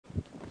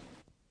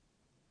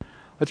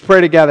Let's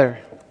pray together.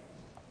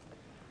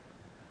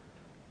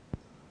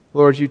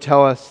 Lord, you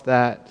tell us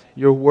that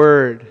your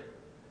word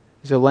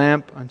is a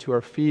lamp unto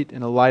our feet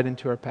and a light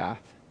unto our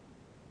path.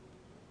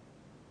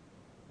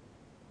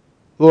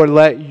 Lord,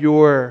 let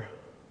your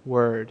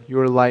word,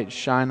 your light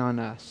shine on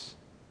us.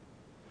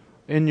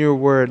 In your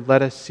word,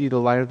 let us see the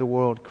light of the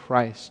world,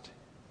 Christ,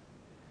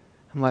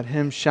 and let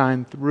him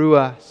shine through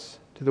us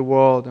to the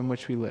world in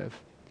which we live.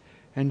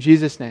 In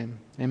Jesus' name,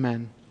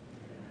 amen.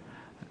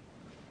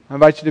 I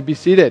invite you to be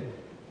seated.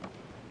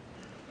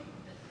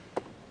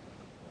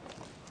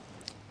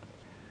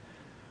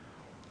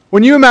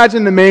 When you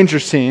imagine the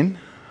manger scene,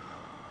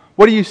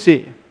 what do you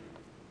see?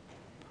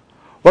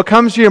 What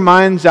comes to your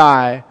mind's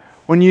eye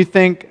when you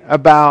think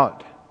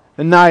about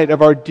the night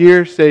of our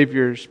dear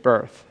Savior's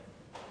birth?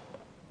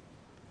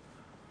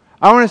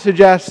 I want to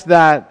suggest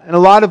that in a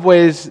lot of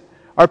ways,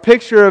 our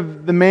picture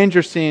of the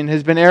manger scene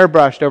has been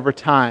airbrushed over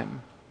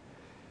time.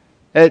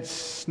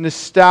 It's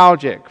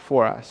nostalgic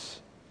for us.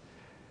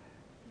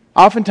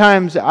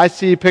 Oftentimes, I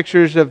see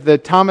pictures of the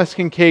Thomas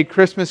Kinkade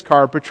Christmas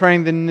card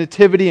portraying the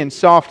nativity in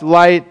soft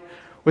light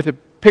with a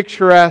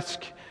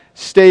picturesque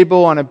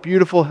stable on a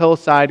beautiful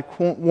hillside,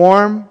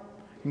 warm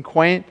and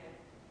quaint.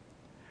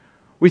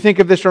 We think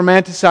of this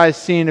romanticized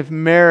scene of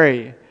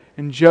Mary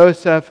and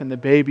Joseph and the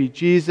baby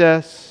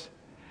Jesus,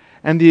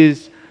 and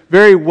these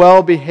very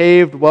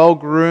well-behaved,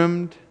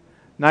 well-groomed,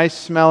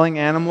 nice-smelling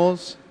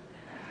animals.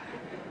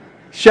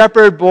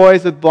 Shepherd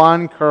boys with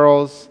blonde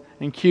curls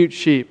and cute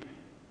sheep.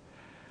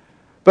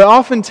 But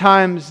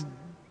oftentimes,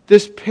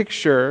 this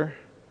picture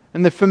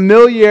and the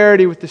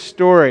familiarity with the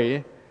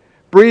story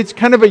breeds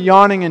kind of a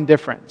yawning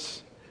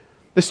indifference.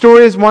 The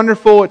story is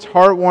wonderful, it's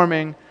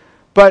heartwarming,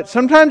 but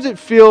sometimes it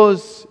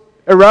feels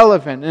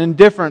irrelevant and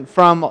indifferent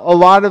from a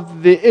lot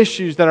of the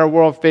issues that our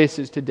world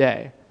faces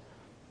today.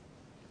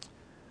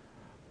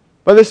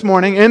 But this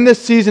morning, in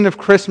this season of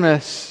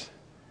Christmas,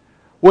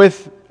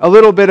 with a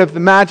little bit of the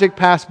magic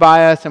pass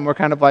by us, and we're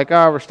kind of like,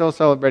 oh, we're still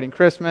celebrating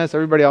Christmas,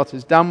 everybody else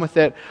is done with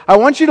it, I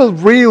want you to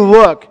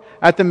re-look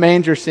at the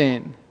manger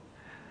scene.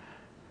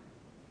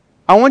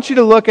 I want you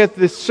to look at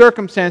the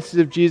circumstances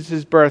of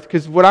Jesus' birth,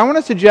 because what I want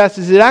to suggest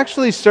is it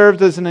actually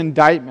serves as an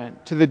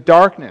indictment to the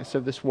darkness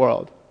of this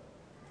world.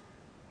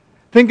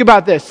 Think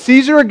about this.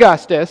 Caesar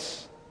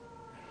Augustus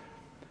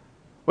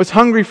was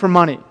hungry for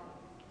money.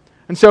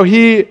 And so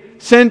he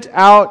sent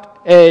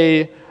out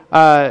a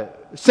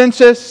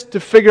census to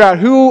figure out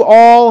who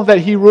all that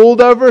he ruled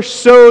over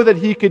so that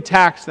he could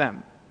tax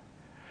them.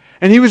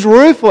 And he was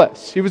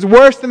ruthless. He was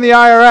worse than the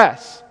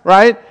IRS,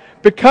 right?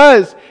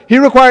 Because he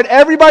required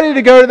everybody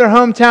to go to their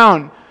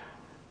hometown.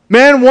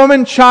 Man,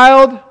 woman,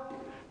 child,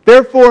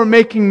 therefore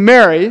making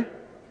Mary,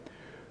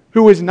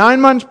 who was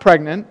 9 months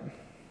pregnant,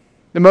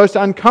 the most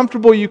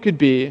uncomfortable you could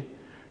be,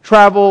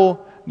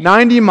 travel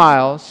 90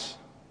 miles.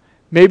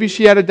 Maybe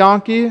she had a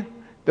donkey.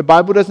 The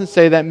Bible doesn't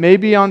say that.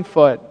 Maybe on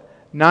foot,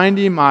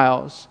 90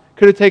 miles.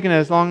 Could have taken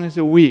as long as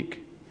a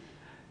week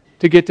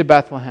to get to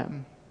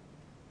Bethlehem.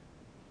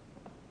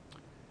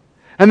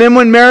 And then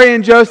when Mary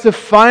and Joseph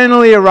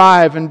finally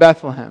arrive in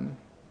Bethlehem,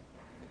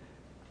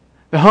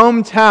 the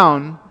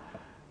hometown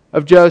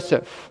of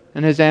Joseph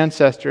and his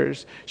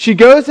ancestors, she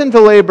goes into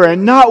labor,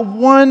 and not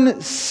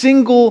one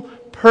single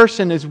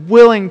person is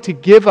willing to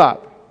give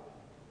up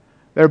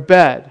their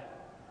bed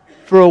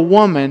for a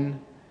woman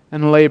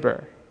in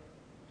labor.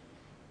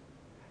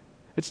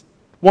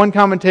 One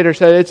commentator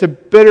said it's a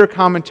bitter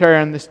commentary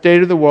on the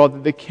state of the world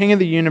that the King of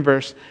the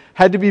universe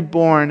had to be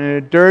born in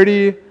a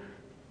dirty,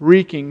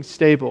 reeking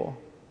stable.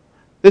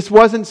 This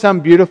wasn't some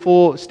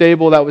beautiful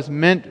stable that was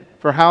meant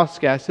for house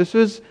guests. This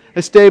was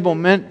a stable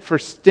meant for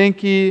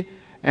stinky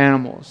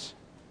animals.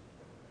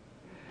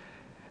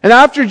 And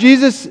after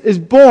Jesus is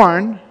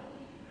born,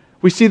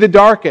 we see the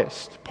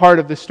darkest part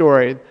of the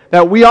story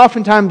that we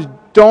oftentimes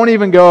don't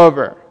even go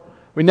over.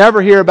 We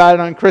never hear about it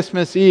on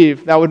Christmas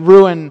Eve. That would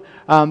ruin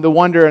the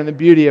wonder and the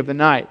beauty of the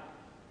night.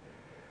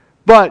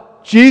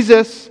 But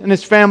Jesus and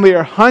his family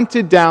are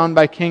hunted down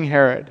by King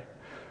Herod,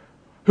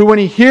 who, when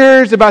he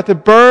hears about the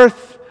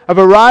birth of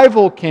a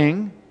rival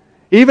king,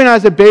 even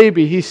as a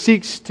baby, he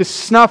seeks to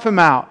snuff him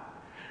out.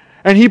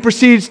 And he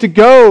proceeds to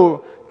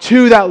go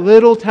to that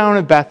little town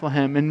of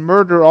Bethlehem and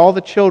murder all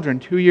the children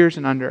 2 years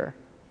and under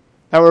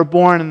that were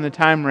born in the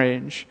time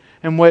range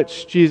in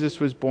which Jesus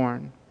was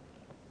born,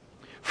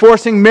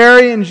 forcing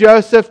Mary and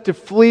Joseph to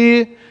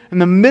flee in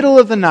the middle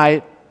of the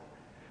night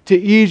to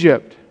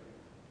Egypt,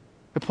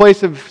 the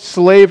place of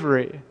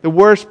slavery, the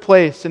worst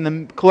place in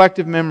the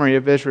collective memory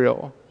of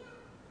Israel,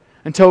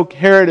 until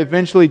Herod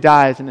eventually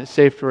dies and it's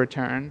safe to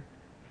return.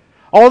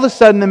 All of a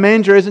sudden, the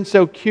manger isn't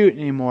so cute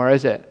anymore,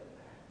 is it?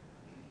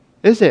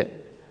 Is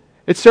it?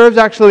 It serves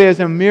actually as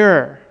a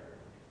mirror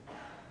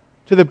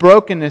to the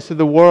brokenness of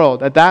the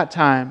world at that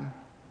time.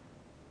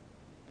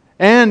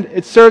 And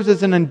it serves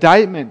as an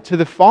indictment to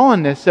the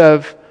fallenness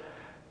of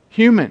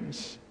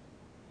humans,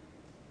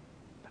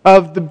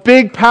 of the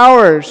big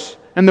powers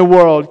in the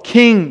world,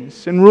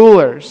 kings and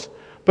rulers,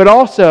 but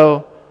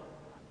also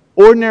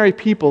ordinary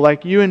people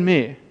like you and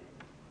me,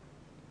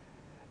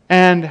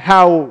 and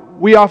how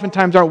we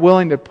oftentimes aren't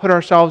willing to put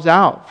ourselves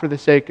out for the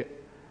sake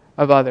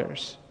of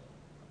others.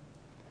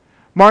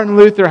 Martin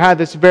Luther had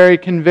this very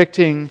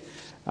convicting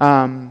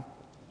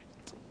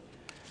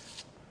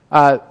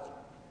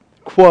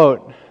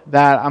quote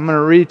that I'm going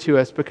to read to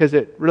us because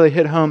it really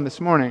hit home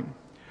this morning.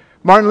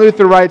 Martin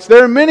Luther writes,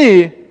 "There are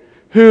many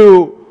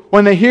who,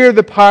 when they hear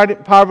the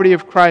poverty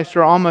of Christ,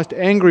 are almost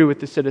angry with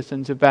the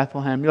citizens of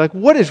Bethlehem." You're like,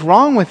 what is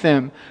wrong with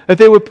them that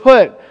they would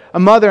put a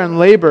mother in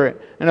labor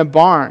in a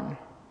barn?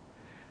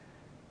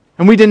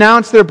 And we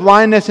denounce their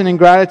blindness and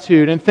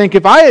ingratitude and think,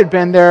 if I had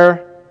been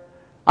there,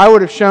 I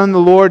would have shown the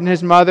Lord and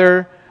His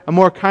mother a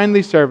more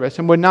kindly service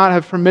and would not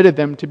have permitted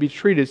them to be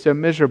treated so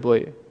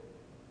miserably.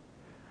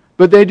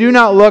 But they do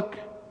not look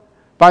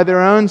by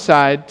their own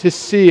side to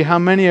see how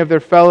many of their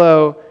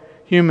fellow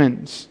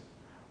humans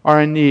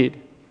are in need,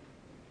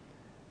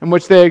 and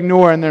which they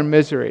ignore in their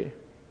misery.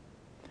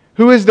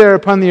 Who is there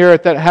upon the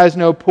earth that has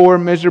no poor,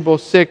 miserable,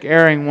 sick,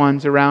 erring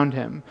ones around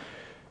him?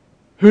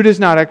 Who does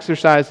not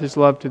exercise his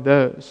love to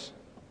those?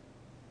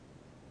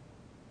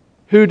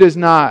 Who does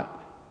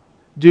not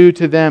do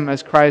to them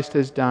as Christ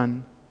has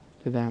done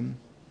to them?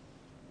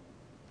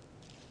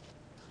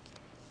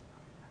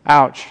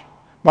 Ouch.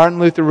 Martin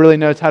Luther really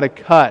knows how to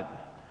cut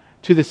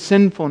to the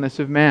sinfulness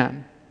of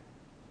man.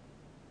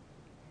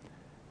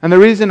 And the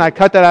reason I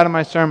cut that out of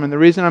my sermon, the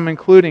reason I'm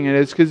including it,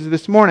 is because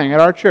this morning at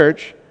our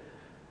church,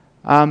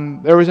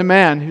 there was a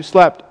man who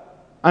slept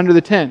under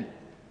the tent.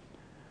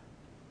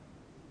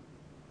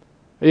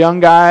 A young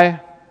guy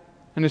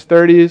in his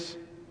 30s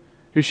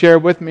who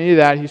shared with me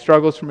that he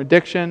struggles from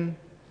addiction,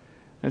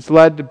 and it's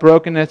led to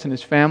brokenness in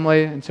his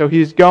family. And so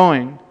he's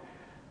going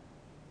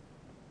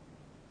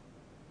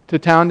to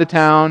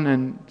town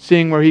and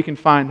seeing where he can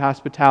find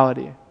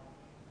hospitality.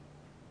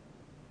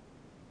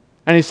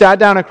 And he sat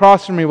down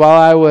across from me while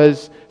I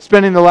was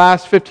spending the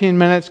last 15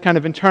 minutes kind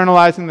of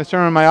internalizing the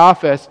sermon in my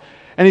office.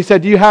 And he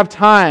said, "Do you have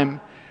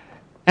time?"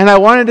 And I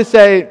wanted to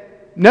say,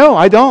 "No,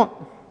 I don't.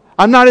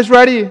 I'm not as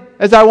ready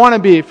as I want to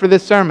be for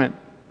this sermon."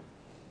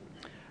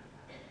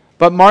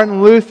 But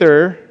Martin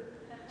Luther's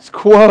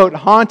quote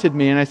haunted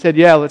me, and I said,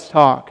 "Yeah, let's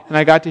talk." And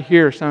I got to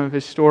hear some of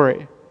his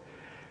story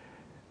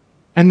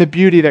and the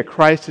beauty that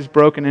Christ has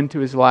broken into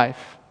his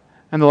life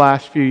in the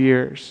last few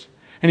years.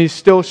 And he's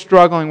still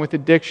struggling with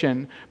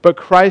addiction, but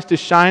Christ has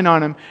shined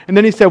on him. And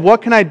then he said,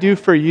 "What can I do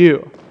for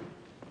you?"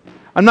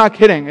 I'm not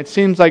kidding. It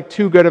seems like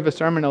too good of a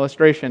sermon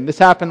illustration. This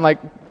happened like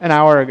an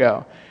hour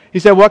ago. He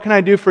said, "What can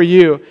I do for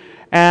you?"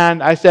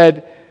 And I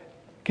said,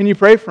 "Can you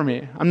pray for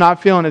me? I'm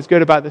not feeling as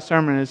good about the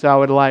sermon as I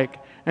would like."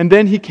 And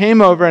then he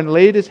came over and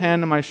laid his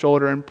hand on my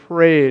shoulder and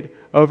prayed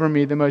over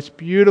me the most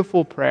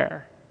beautiful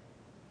prayer,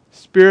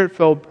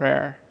 Spirit-filled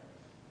prayer.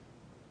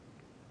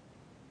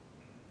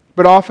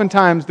 But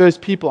oftentimes those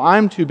people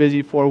I'm too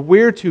busy for,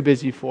 we're too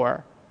busy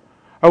for,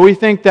 or we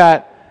think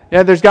that,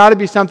 yeah, there's got to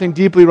be something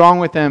deeply wrong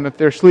with them if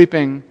they're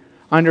sleeping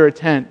under a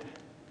tent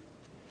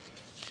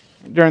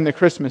during the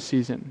Christmas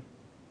season.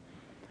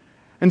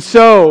 And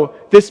so,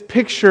 this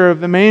picture of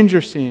the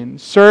manger scene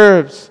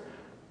serves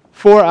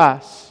for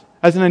us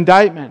as an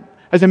indictment,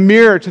 as a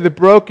mirror to the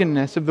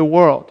brokenness of the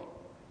world.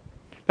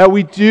 That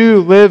we do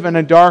live in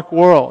a dark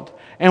world,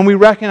 and we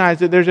recognize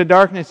that there's a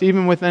darkness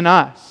even within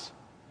us.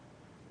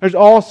 There's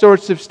all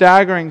sorts of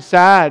staggering,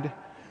 sad,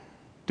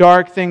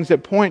 dark things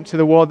that point to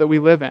the world that we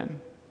live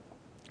in.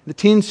 The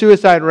teen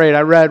suicide rate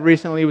I read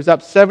recently was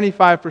up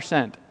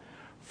 75%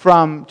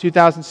 from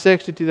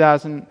 2006 to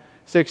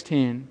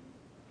 2016.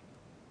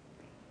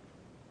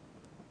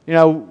 You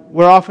know,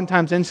 we're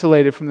oftentimes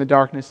insulated from the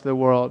darkness of the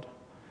world,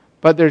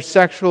 but there's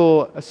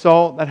sexual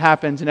assault that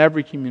happens in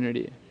every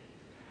community.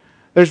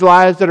 There's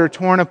lives that are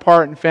torn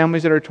apart and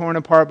families that are torn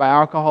apart by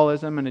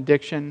alcoholism and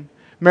addiction.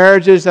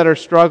 Marriages that are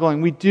struggling.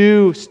 We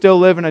do still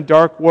live in a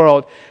dark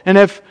world. And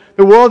if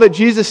the world that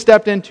Jesus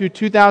stepped into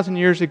 2,000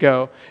 years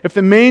ago, if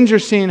the manger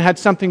scene had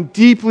something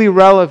deeply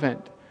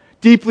relevant,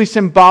 deeply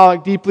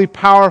symbolic, deeply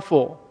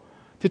powerful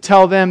to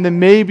tell them, then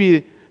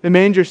maybe the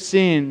manger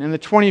scene in the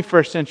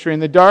 21st century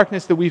and the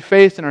darkness that we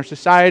face in our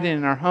society and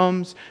in our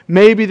homes,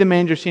 maybe the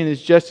manger scene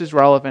is just as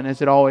relevant as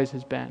it always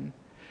has been.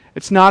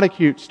 It's not a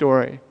cute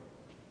story,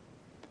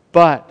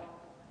 but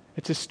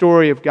it's a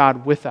story of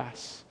God with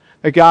us.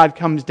 That God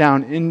comes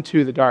down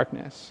into the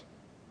darkness.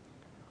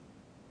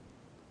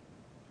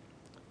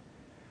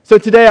 So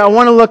today I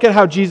want to look at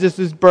how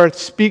Jesus' birth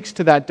speaks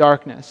to that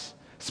darkness.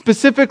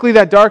 Specifically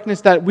that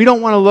darkness that we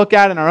don't want to look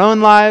at in our own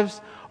lives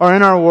or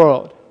in our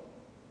world.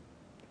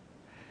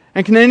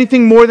 And can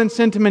anything more than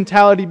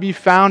sentimentality be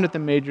found at the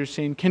manger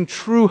scene? Can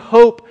true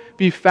hope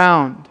be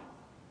found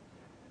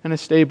in a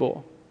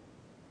stable?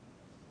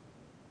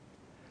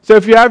 So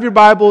if you have your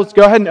Bibles,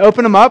 go ahead and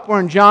open them up.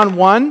 We're in John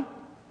 1.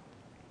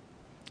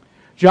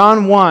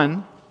 John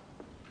 1,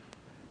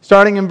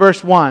 starting in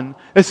verse 1.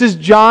 This is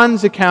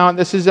John's account.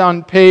 This is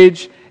on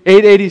page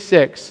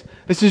 886.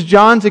 This is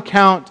John's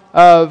account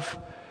of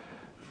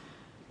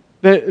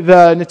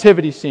the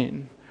nativity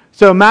scene.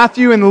 So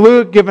Matthew and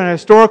Luke give an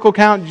historical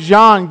account.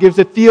 John gives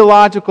a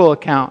theological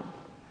account.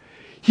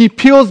 He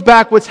peels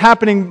back what's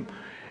happening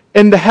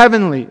in the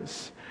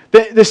heavenlies.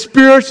 the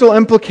spiritual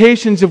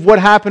implications of what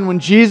happened when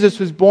Jesus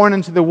was born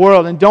into the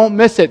world. And don't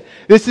miss it.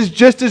 This is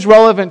just as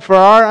relevant for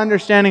our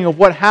understanding of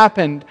what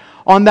happened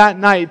on that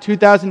night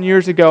 2,000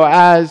 years ago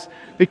as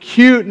the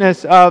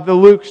cuteness of the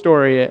Luke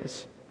story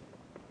is.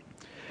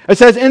 It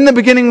says, in the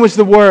beginning was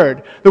the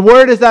Word. The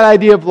Word is that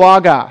idea of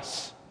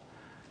logos.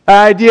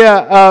 That idea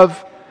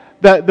of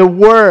the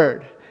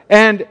Word.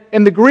 And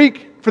in the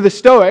Greek, for the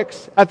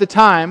Stoics at the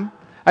time,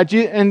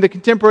 in the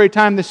contemporary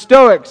time, the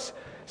Stoics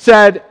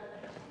said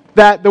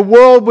that the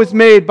world was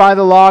made by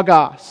the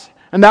Logos.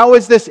 And that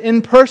was this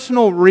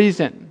impersonal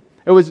reason.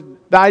 It was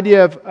the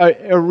idea of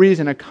a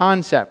reason, a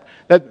concept,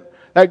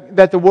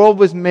 that the world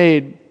was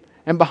made,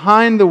 and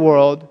behind the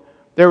world,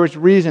 there was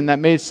reason that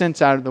made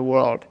sense out of the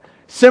world.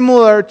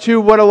 Similar to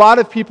what a lot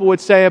of people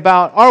would say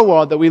about our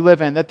world that we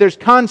live in, that there's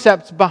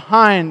concepts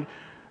behind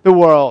the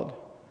world.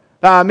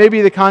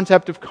 Maybe the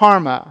concept of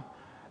karma,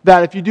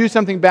 that if you do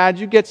something bad,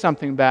 you get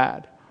something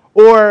bad.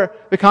 Or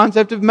the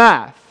concept of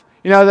math,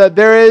 that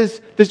there is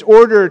this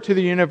order to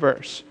the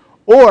universe.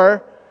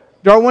 Or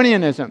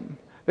Darwinianism,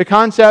 the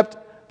concept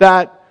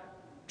that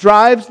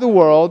drives the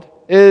world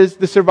is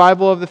the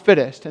survival of the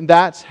fittest. And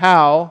that's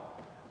how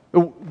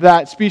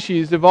that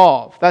species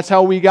evolved. That's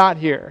how we got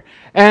here.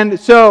 And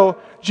so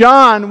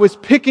John was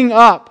picking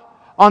up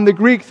on the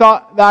Greek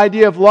thought, the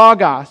idea of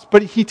logos,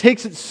 but he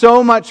takes it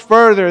so much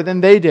further than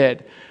they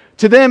did.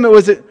 To them, it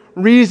was a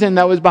reason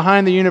that was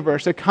behind the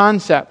universe, a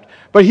concept.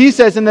 But he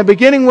says, in the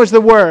beginning was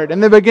the Word,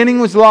 and the beginning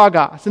was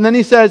logos. And then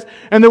he says,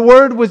 and the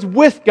Word was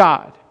with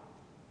God.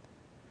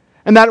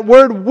 And that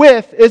word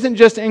with isn't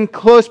just in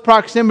close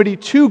proximity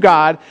to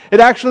God. It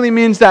actually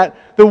means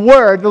that the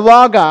Word, the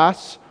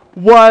logos,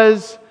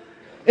 was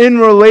in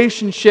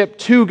relationship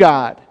to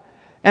God.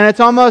 And it's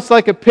almost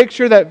like a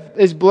picture that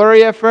is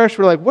blurry at first.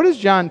 We're like, what is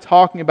John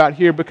talking about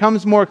here? It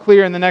becomes more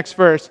clear in the next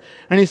verse.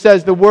 And he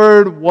says, the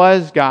Word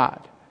was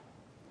God.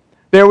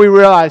 There we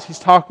realize he's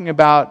talking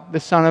about the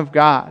Son of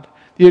God,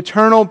 the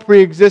eternal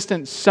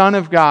pre-existent Son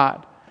of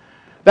God.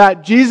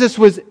 That Jesus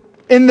was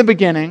in the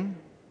beginning,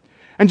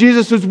 and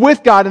Jesus was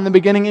with God in the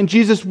beginning, and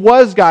Jesus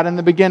was God in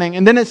the beginning.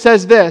 And then it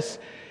says this,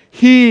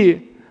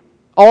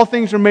 all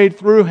things were made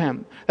through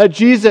Him. That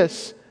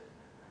Jesus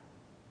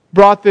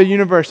brought the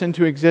universe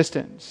into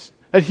existence.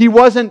 That He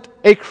wasn't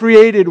a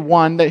created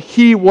one, that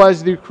He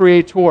was the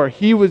Creator.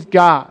 He was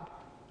God.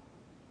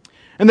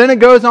 And then it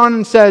goes on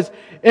and says,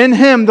 in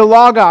Him, the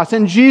Logos,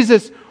 and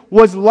Jesus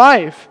was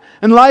life,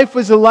 and life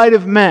was the light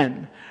of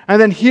men.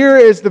 And then here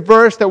is the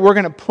verse that we're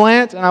going to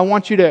plant, and I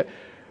want you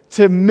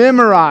to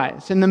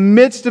memorize. In the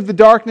midst of the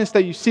darkness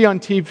that you see on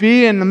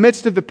TV, in the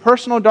midst of the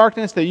personal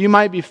darkness that you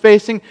might be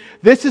facing,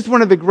 this is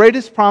one of the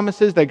greatest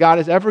promises that God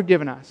has ever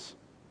given us.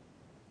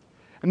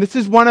 And this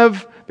is one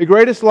of the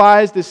greatest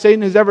lies that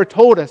Satan has ever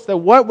told us, that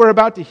what we're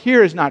about to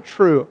hear is not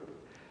true.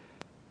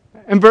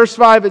 In verse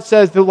 5 it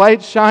says, the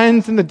light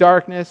shines in the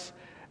darkness,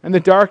 and the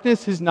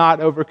darkness has not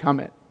overcome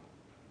it.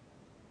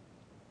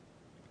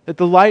 That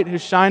the light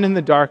has shined in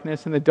the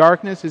darkness, and the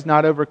darkness has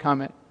not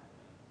overcome it.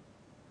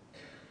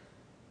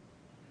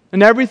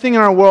 And everything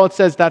in our world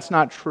says that's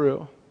not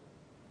true.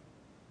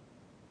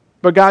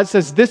 But God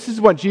says this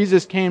is what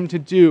Jesus came to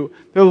do.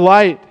 The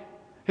light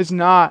has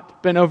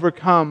not been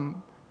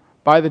overcome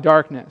by the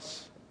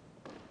darkness.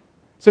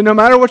 So no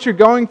matter what you're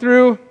going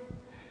through,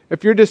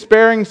 if you're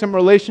despairing some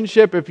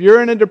relationship, if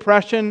you're in a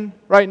depression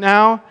right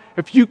now,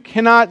 if you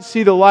cannot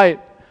see the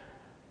light,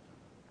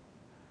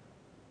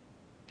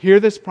 hear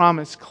this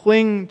promise,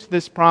 cling to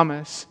this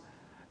promise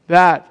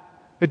that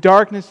the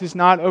darkness has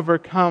not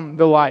overcome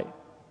the light.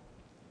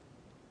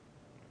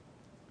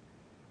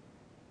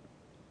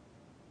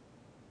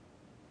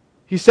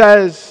 He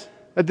says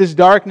that this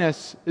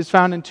darkness is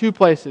found in two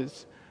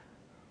places.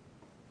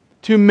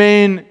 Two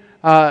main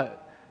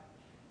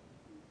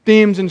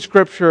themes in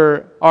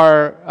Scripture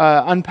are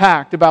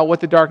unpacked about what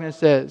the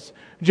darkness is.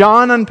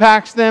 John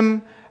unpacks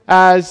them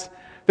as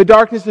the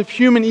darkness of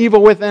human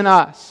evil within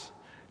us.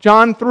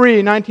 John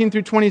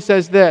 3:19-20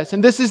 says this,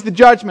 and this is the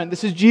judgment,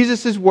 this is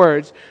Jesus'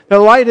 words. The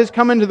light has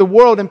come into the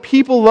world, and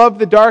people love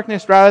the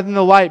darkness rather than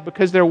the light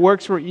because their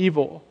works were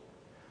evil.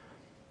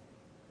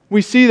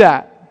 We see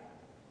that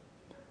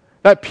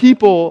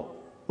people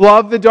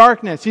love the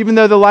darkness, even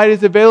though the light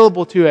is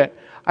available to it.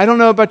 I don't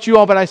know about you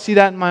all, but I see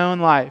that in my own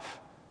life.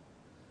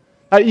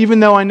 Even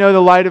though I know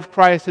the light of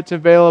Christ that's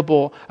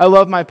available, I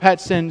love my pet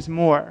sins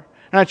more.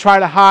 And I try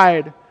to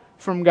hide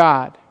from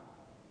God.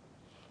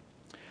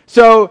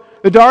 So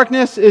the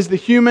darkness is the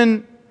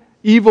human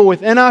evil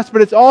within us,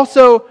 but it's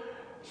also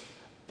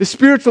the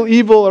spiritual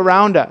evil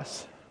around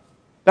us.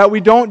 That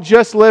we don't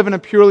just live in a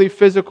purely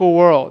physical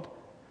world.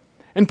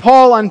 And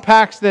Paul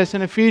unpacks this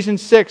in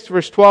Ephesians 6,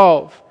 verse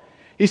 12.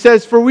 He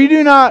says, for we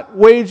do not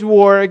wage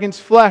war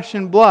against flesh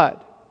and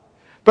blood,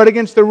 but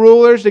against the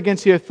rulers,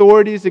 against the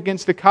authorities,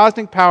 against the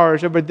cosmic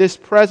powers over this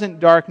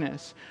present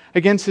darkness,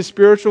 against the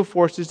spiritual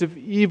forces of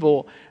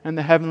evil in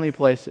the heavenly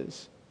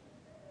places.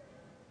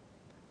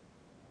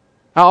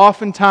 Now,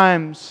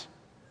 oftentimes,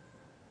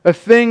 a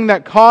thing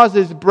that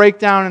causes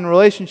breakdown in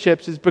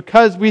relationships is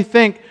because we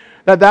think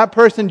that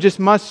person just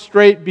must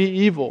straight be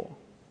evil.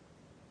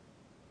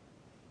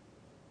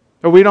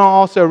 But we don't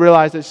also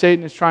realize that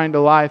Satan is trying to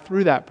lie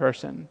through that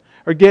person,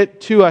 or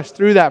get to us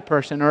through that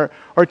person,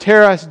 or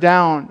tear us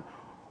down,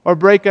 or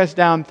break us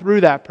down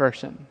through that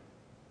person.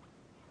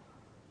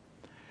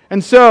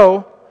 And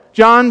so,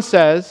 John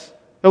says,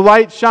 the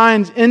light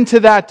shines into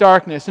that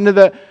darkness, into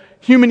the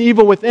human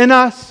evil within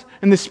us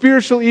and the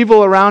spiritual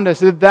evil around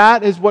us.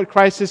 That is what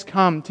Christ has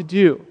come to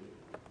do.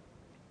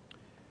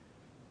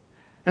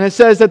 And it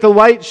says that the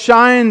light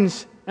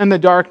shines in the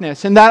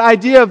darkness. And that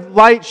idea of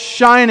light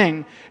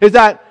shining is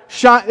that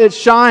it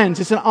shines.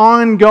 It's an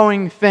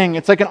ongoing thing.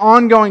 It's like an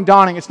ongoing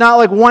dawning. It's not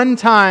like one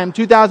time,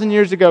 2,000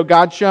 years ago,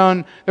 God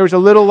shone, there was a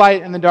little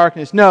light in the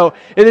darkness. No,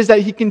 it is that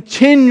He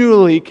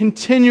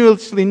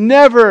continuously,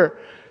 never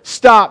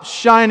stops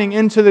shining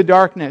into the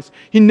darkness.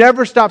 He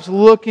never stops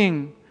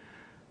looking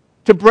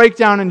to break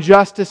down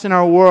injustice in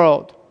our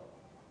world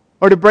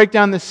or to break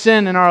down the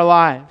sin in our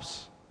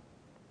lives.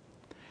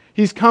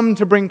 He's come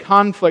to bring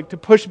conflict, to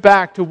push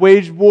back, to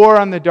wage war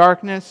on the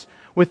darkness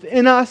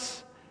within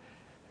us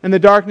and the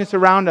darkness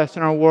around us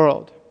in our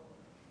world.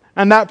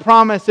 And that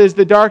promise is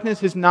the darkness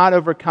has not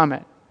overcome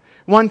it.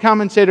 One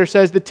commentator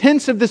says the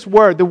tense of this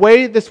word, the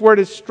way this word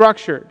is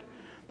structured,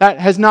 that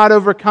has not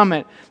overcome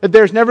it. That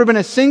there's never been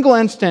a single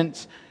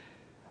instance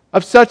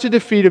of such a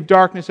defeat of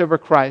darkness over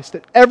Christ.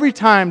 That every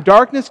time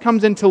darkness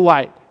comes into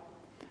light,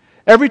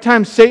 every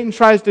time Satan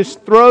tries to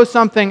throw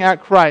something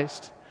at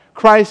Christ,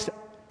 Christ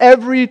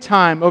every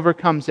time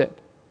overcomes it.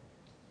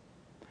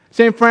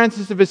 St.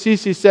 Francis of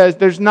Assisi says,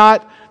 there's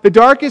not the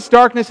darkest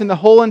darkness in the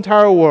whole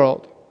entire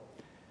world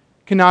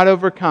cannot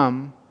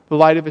overcome the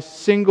light of a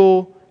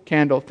single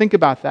candle. Think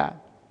about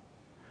that.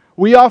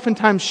 We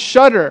oftentimes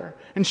shudder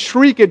and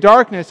shriek at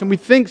darkness, and we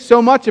think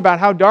so much about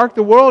how dark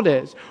the world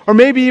is, or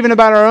maybe even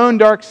about our own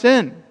dark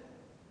sin.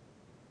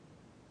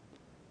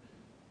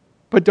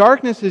 But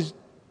darkness is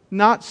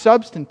not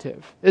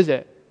substantive, is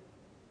it?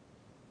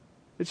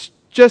 It's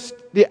just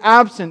the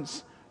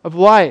absence of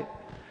light.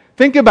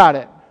 Think about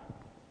it.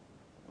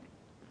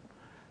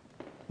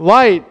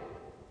 Light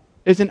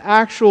is an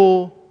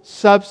actual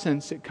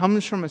substance. It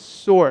comes from a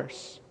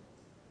source.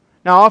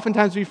 Now,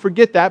 oftentimes we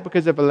forget that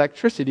because of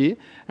electricity,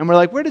 and we're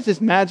like, where does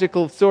this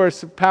magical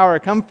source of power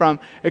come from?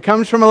 It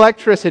comes from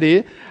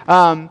electricity.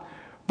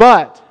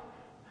 But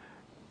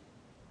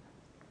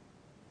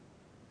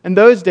in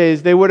those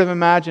days, they would have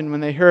imagined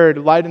when they heard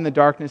light in the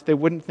darkness, they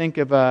wouldn't think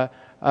of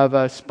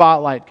a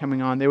spotlight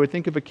coming on. They would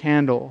think of a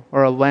candle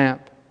or a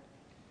lamp.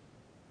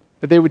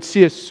 That they would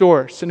see a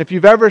source. And if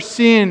you've ever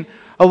seen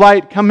a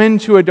light come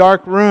into a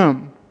dark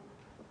room,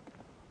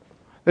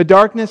 the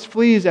darkness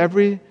flees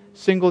every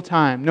single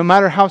time. No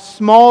matter how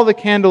small the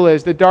candle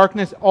is, the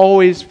darkness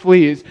always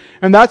flees.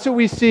 And that's what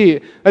we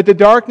see, that the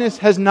darkness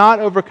has not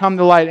overcome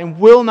the light and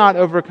will not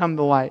overcome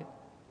the light.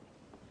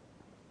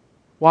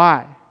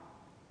 Why?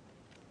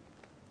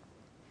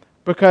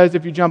 Because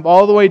if you jump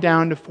all the way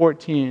down to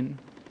 14,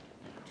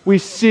 we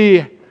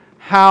see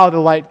how the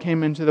light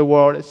came into the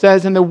world. It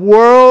says, "And the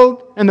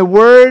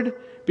Word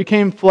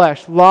became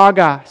flesh,"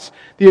 Logos,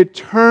 the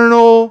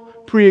eternal,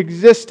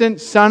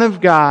 pre-existent Son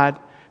of God,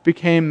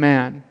 became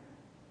man.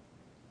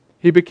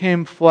 He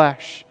became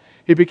flesh.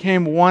 He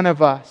became one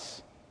of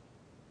us.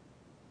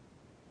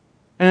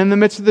 And in the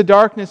midst of the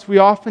darkness, we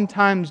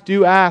oftentimes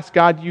do ask,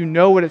 God, you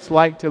know what it's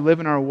like to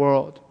live in our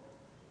world.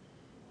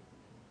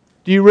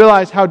 Do you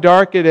realize how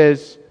dark it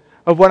is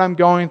of what I'm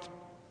going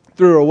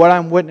through or what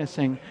I'm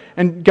witnessing?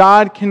 And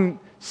God can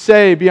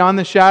say beyond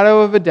the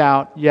shadow of a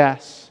doubt,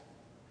 yes,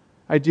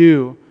 I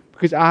do,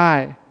 because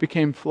I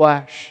became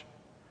flesh.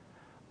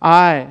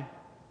 I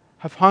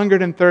have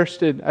hungered and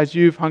thirsted as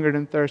you've hungered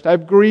and thirsted.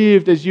 I've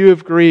grieved as you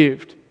have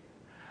grieved.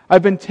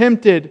 I've been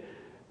tempted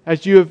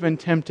as you have been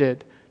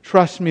tempted.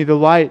 Trust me, the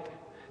light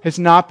has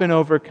not been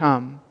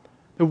overcome.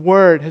 The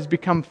Word has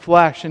become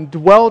flesh and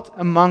dwelt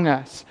among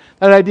us.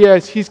 That idea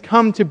is He's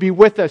come to be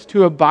with us,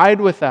 to abide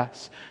with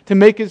us, to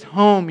make His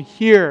home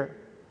here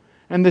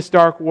in this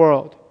dark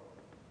world.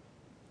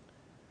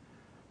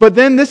 But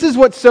then this is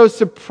what's so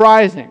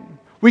surprising.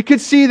 We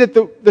could see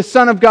that the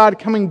Son of God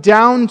coming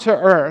down to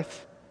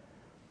earth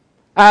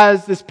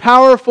as this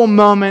powerful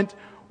moment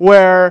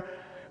where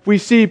we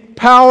see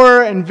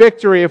power and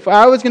victory. If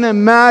I was going to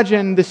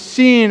imagine the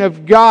scene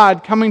of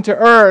God coming to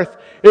earth,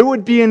 it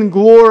would be in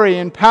glory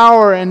and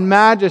power and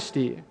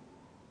majesty.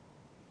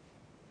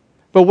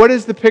 But what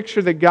is the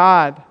picture that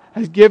God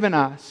has given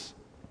us?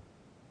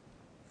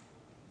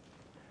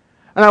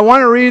 And I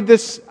want to read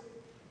this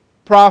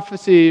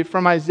prophecy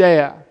from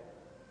Isaiah.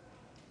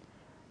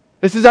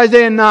 This is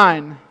Isaiah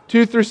 9,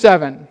 2 through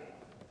 7.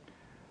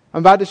 I'm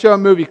about to show a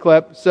movie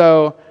clip,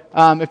 so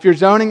if you're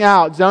zoning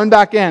out, zone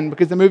back in,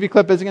 because the movie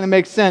clip isn't going to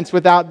make sense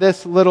without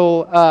this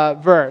little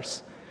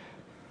verse.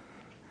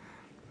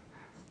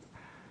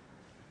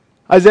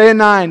 Isaiah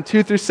 9,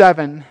 2 through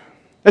 7.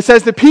 It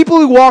says, "The people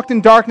who walked in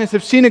darkness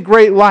have seen a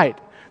great light.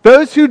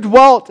 Those who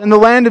dwelt in the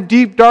land of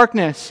deep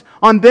darkness,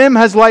 on them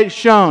has light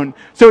shone."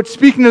 So it's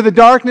speaking of the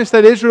darkness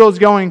that Israel is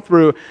going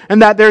through,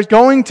 and that there's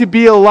going to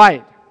be a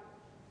light.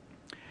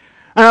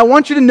 And I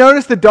want you to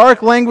notice the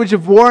dark language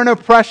of war and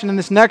oppression in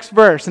this next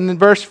verse, in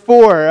verse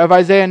 4 of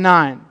Isaiah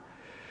 9.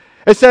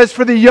 It says,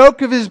 "For the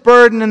yoke of his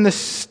burden and the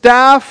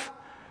staff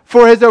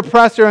for his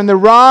oppressor and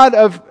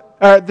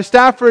the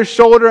staff for his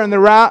shoulder and the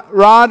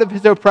rod of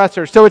his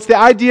oppressor." So it's the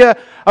idea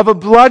of a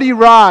bloody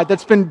rod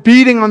that's been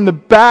beating on the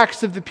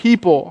backs of the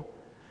people.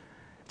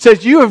 It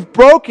says, "You have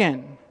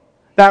broken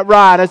that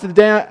rod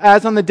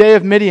as on the day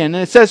of Midian."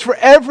 And it says, "For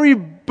every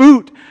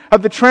boot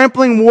of the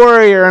trampling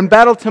warrior in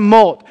battle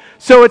tumult."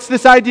 So it's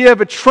this idea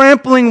of a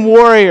trampling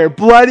warrior,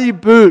 bloody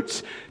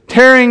boots,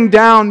 tearing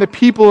down the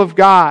people of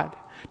God,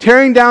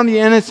 tearing down the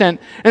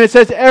innocent. And it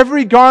says,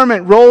 "Every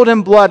garment rolled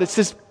in blood." It's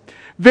this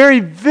very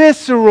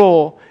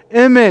visceral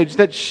image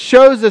that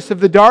shows us of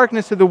the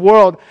darkness of the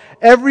world.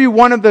 Every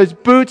one of those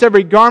boots,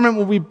 every garment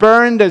will be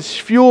burned as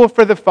fuel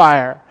for the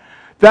fire.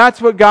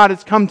 That's what God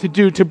has come to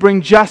do, to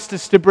bring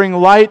justice, to bring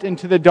light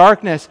into the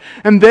darkness.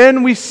 And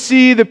then we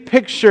see the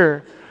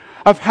picture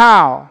of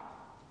how.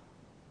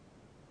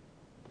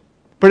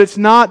 But it's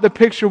not the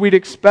picture we'd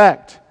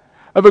expect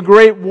of a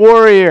great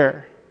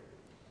warrior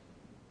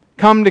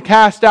come to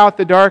cast out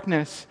the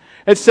darkness.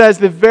 It says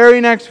the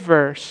very next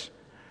verse,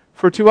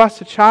 "For to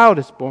us a child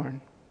is born.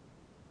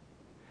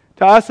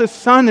 To us a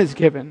son is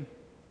given.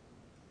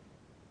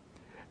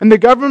 And the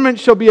government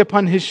shall be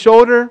upon his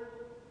shoulder,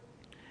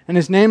 and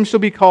his name shall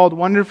be called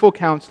Wonderful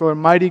Counselor,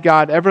 Mighty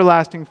God,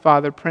 Everlasting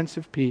Father, Prince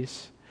of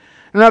Peace.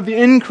 And of the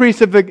increase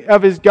of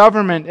his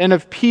government and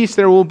of peace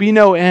there will be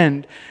no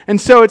end."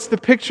 And so it's the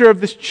picture of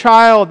this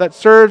child that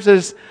serves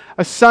as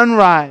a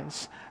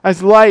sunrise,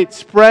 as light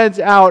spreads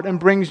out and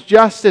brings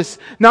justice,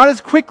 not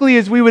as quickly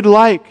as we would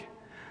like,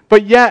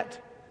 but yet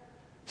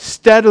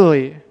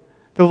steadily.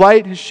 The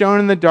light has shone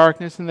in the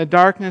darkness, and the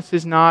darkness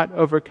has not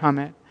overcome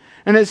it.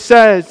 And it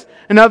says,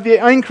 "And of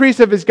the increase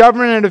of his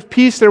government and of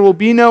peace there will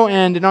be no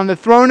end. And on the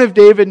throne of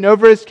David and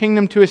over his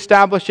kingdom to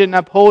establish it and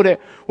uphold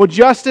it with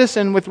justice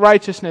and with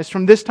righteousness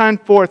from this time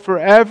forth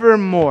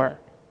forevermore.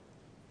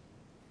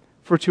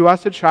 For to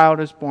us a child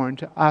is born,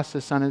 to us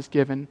a son is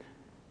given."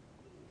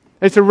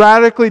 It's a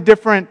radically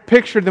different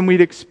picture than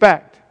we'd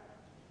expect.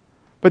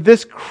 But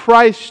this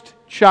Christ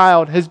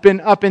child has been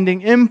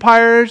upending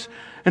empires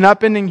and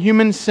upending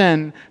human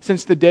sin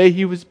since the day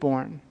he was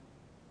born.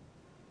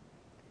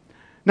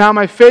 Now,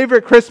 my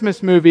favorite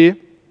Christmas movie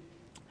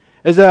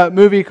is a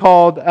movie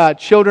called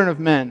Children of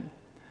Men.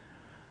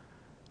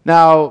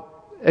 Now,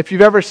 if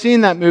you've ever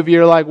seen that movie,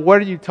 you're like, what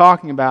are you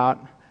talking about?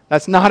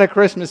 That's not a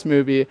Christmas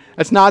movie.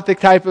 That's not the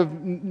type of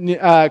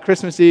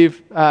Christmas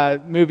Eve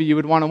movie you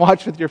would want to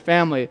watch with your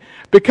family.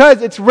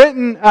 Because it's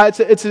written,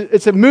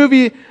 it's a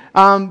movie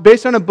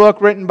based on a book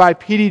written by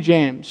P.D.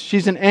 James.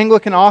 She's an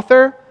Anglican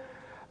author.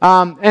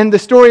 And the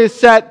story is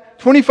set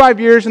 25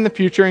 years in the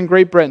future in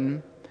Great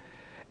Britain.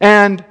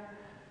 And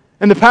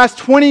in the past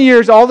 20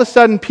 years, all of a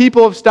sudden,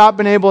 people have stopped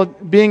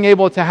being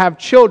able to have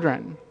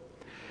children.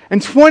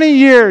 In 20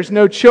 years,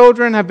 no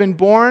children have been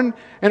born,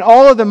 and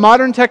all of the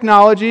modern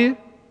technology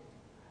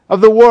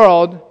of the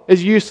world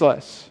is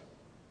useless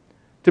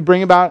to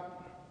bring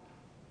about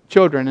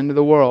children into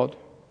the world.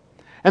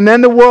 And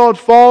then the world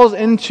falls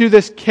into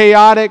this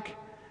chaotic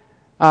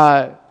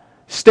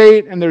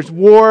state, and there's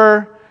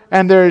war,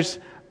 and there's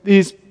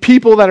these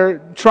people that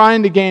are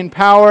trying to gain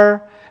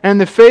power. And in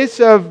the face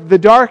of the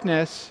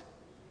darkness,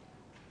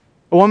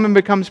 a woman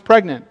becomes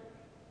pregnant.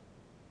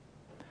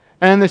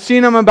 And the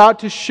scene I'm about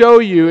to show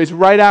you is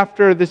right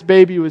after this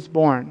baby was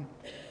born.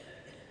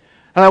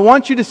 And I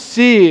want you to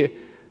see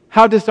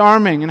how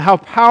disarming and how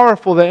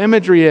powerful the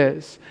imagery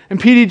is. And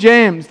P.D.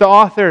 James, the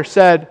author,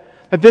 said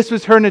that this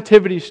was her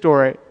nativity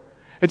story.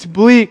 It's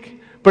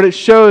bleak, but it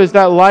shows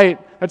that light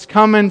that's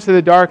come into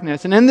the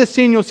darkness. And in this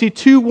scene, you'll see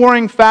two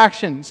warring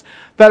factions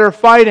that are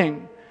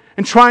fighting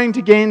and trying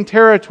to gain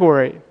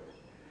territory.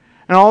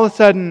 And all of a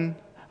sudden,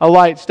 a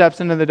light steps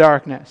into the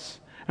darkness.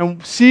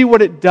 And see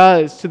what it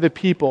does to the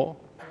people.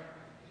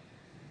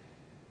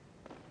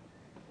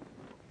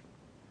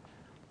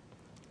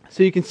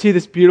 So you can see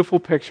this beautiful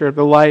picture of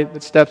the light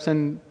that steps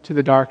into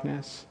the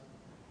darkness.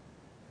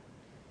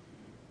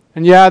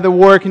 And yeah, the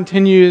war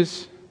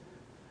continues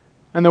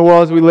in the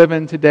world as we live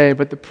in today,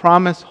 but the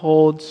promise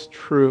holds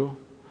true,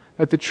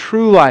 that the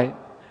true light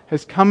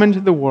has come into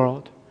the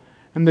world,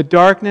 and the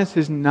darkness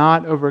has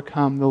not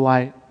overcome the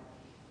light.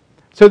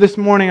 So this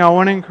morning, I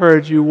want to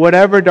encourage you,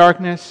 whatever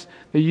darkness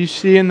that you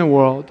see in the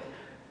world,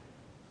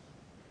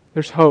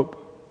 there's hope.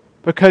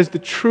 Because the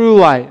true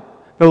light,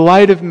 the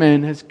light of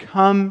men, has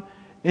come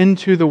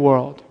into the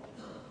world.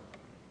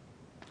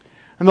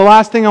 And the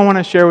last thing I want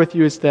to share with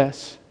you is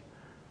this,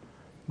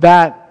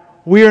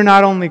 that we are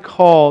not only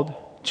called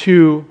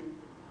to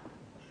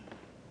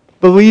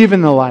believe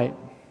in the light,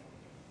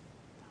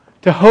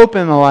 to hope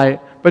in the light,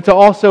 but to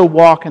also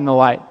walk in the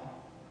light.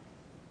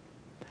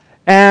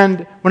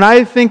 And when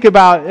I think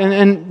about,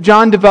 and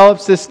John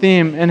develops this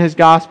theme in his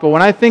gospel,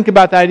 when I think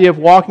about the idea of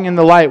walking in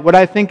the light, what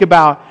I think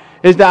about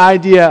is the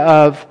idea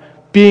of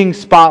being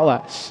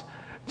spotless,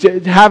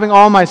 having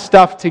all my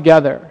stuff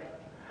together.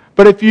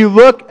 But if you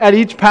look at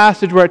each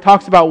passage where it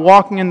talks about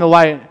walking in the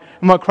light,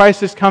 and what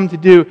Christ has come to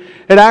do,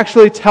 it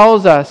actually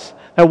tells us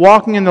that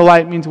walking in the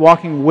light means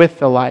walking with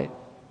the light.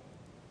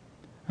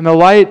 And the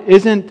light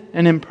isn't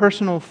an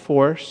impersonal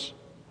force.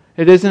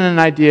 It isn't an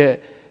idea.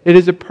 It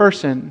is a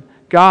person,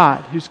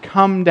 God, who's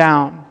come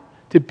down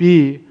to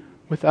be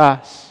with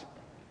us.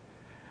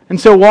 And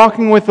so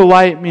walking with the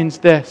light means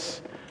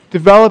this: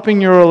 developing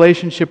your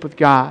relationship with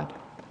God.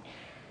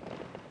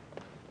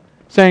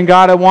 Saying,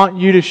 God, I want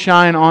you to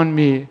shine on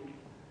me.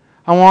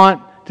 I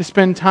want to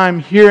spend time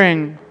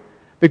hearing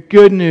the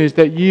good news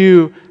that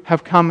you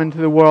have come into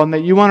the world and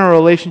that you want a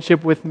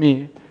relationship with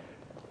me.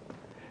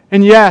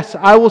 And yes,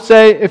 I will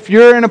say, if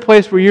you're in a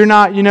place where you're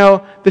not,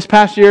 this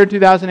past year,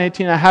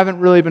 2018, I haven't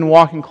really been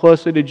walking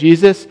closely to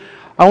Jesus,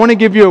 I want to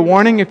give you a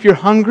warning. If you're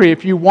hungry,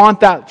 if you want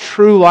that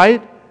true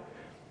light,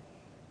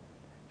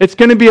 it's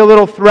going to be a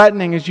little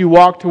threatening as you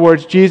walk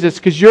towards Jesus,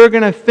 because you're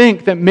going to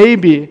think that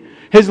maybe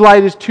His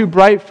light is too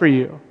bright for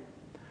you.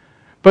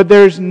 But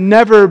there's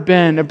never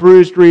been a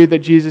bruised reed that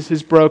Jesus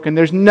has broken.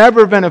 There's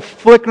never been a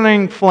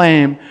flickering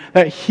flame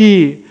that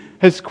He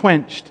has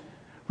quenched.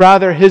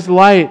 Rather, His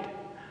light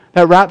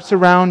that wraps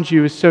around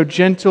you is so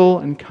gentle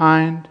and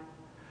kind.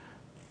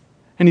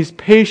 And He's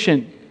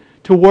patient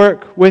to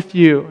work with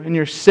you in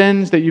your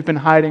sins that you've been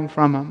hiding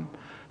from Him.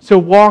 So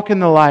walk in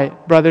the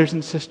light, brothers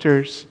and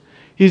sisters.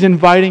 He's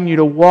inviting you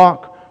to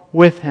walk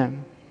with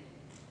Him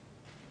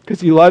because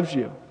He loves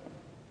you.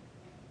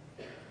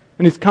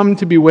 And He's come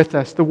to be with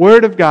us. The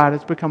Word of God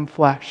has become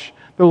flesh.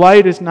 The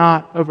light has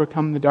not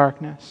overcome the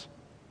darkness.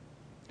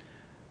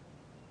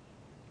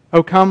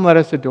 Oh, come, let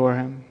us adore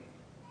Him.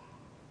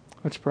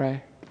 Let's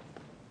pray.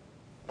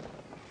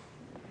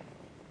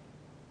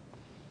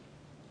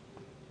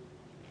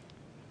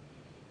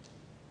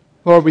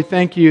 Lord, we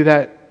thank You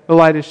that the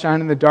light is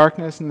shining in the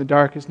darkness and the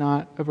dark has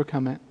not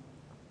overcome it.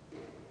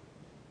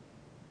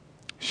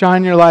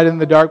 Shine Your light in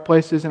the dark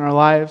places in our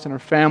lives, in our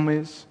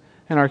families,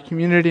 in our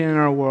community, and in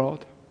our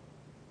world.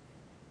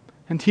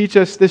 And teach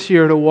us this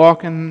year to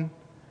walk in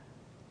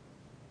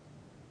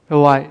the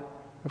light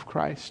of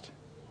Christ.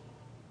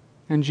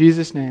 In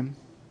Jesus' name,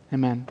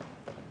 amen.